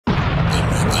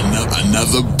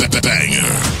another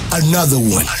banger. Another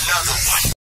one.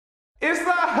 It's the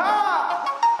Aha.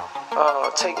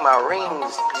 Take my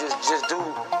rings, just do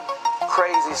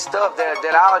crazy stuff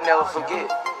that I'll never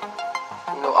forget.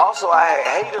 You know, also I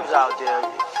had haters out there,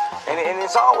 and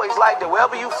it's always like that.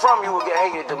 Wherever you from, you will get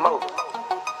hated the most.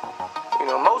 You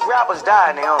know, most rappers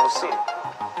die in their own city.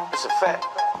 It's a fact.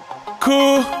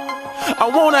 Cool. I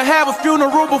wanna have a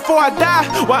funeral before I die,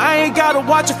 where I ain't gotta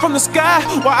watch it from the sky,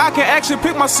 where I can actually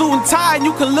pick my suit and tie, and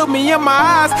you can look me in my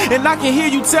eyes, and I can hear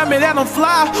you tell me that I'm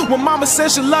fly. When mama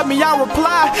says she love me, I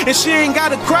reply, and she ain't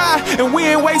gotta cry, and we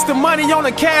ain't wasting money on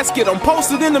a casket. I'm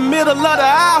posted in the middle of the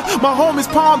aisle, my homies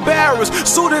palm bearers,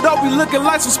 suited up, we looking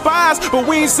like some spies, but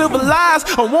we ain't civilized.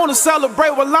 I wanna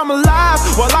celebrate while I'm alive,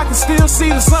 while I can still see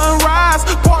the sunrise,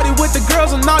 party with the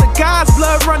girls and all the guys,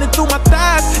 blood running through my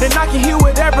thighs, and I can hear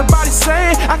what everybody's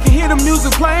saying. I can hear the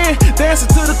music playing,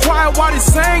 dancing to the choir while they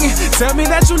singing. Tell me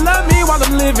that you love me while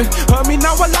I'm living, hurt me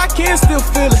now while I can still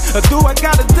feel it. Or do I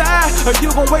gotta die? Or you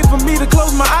gon' wait for me to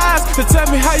close my eyes to tell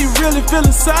me how you really feel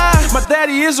inside? My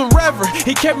daddy is a reverend,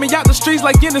 he kept me out the streets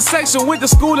like in the section. Went to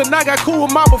school and I got cool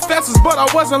with my professors, but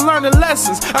I wasn't learning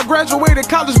lessons. I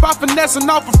graduated college by finessing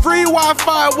off of free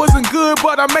Wi-Fi. It wasn't good,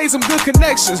 but I made some good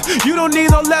connections. You don't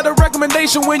need no letter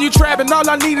recommendation when you trapping. All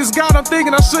I need is God. I'm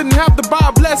thinking I shouldn't have to buy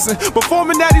a blessing.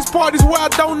 Performing at these parties where I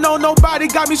don't know nobody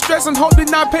got me stressing,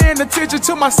 hoping not paying attention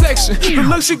to my section. The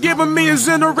look she giving me is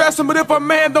interesting, but if a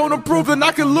man don't approve, then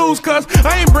I can lose, cause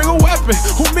I ain't bring a weapon.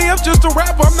 Who me? I'm just a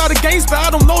rapper, I'm not a gangster, I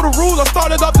don't know the rules. I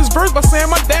started off this verse by saying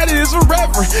my daddy is a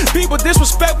reverend. People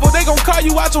disrespectful, they gon' call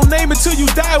you out your name until you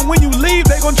die, and when you leave,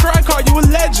 they gon' try and call you a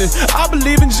legend. I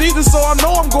believe in Jesus, so I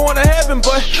know I'm going to heaven,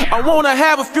 but I wanna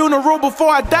have a funeral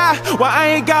before I die, where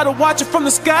I ain't gotta watch it from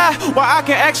the sky, where I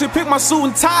can actually pick my suit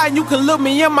and tie, and you can look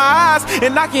me in my eyes,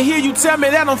 and I can hear you tell me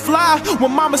that I'm fly.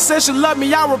 When mama says she love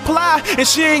me, I reply, and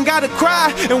she ain't gotta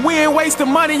cry, and we ain't wasting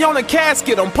money on a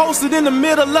casket. I'm posted in the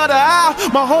middle of the aisle,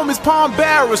 my homies palm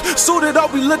bearers, suited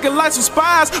up, we looking like some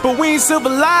spies, but we ain't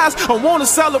civilized. I wanna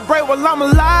celebrate while I'm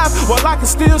alive, while I can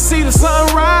still see the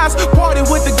sunrise, party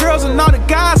with the girls and all the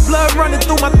guys, blood running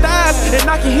through my thighs, and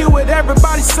I can hear what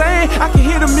everybody's saying. I can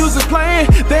hear the music playing,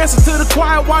 dancing to the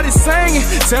choir while they singing.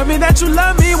 Tell me that you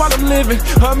love me while I'm living,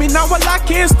 hurt me now while I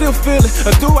can still feel it.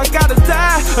 Or do I gotta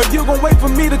die? Or you gon' wait for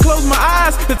me to close my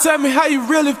eyes to tell me how you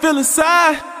really feel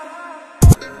inside?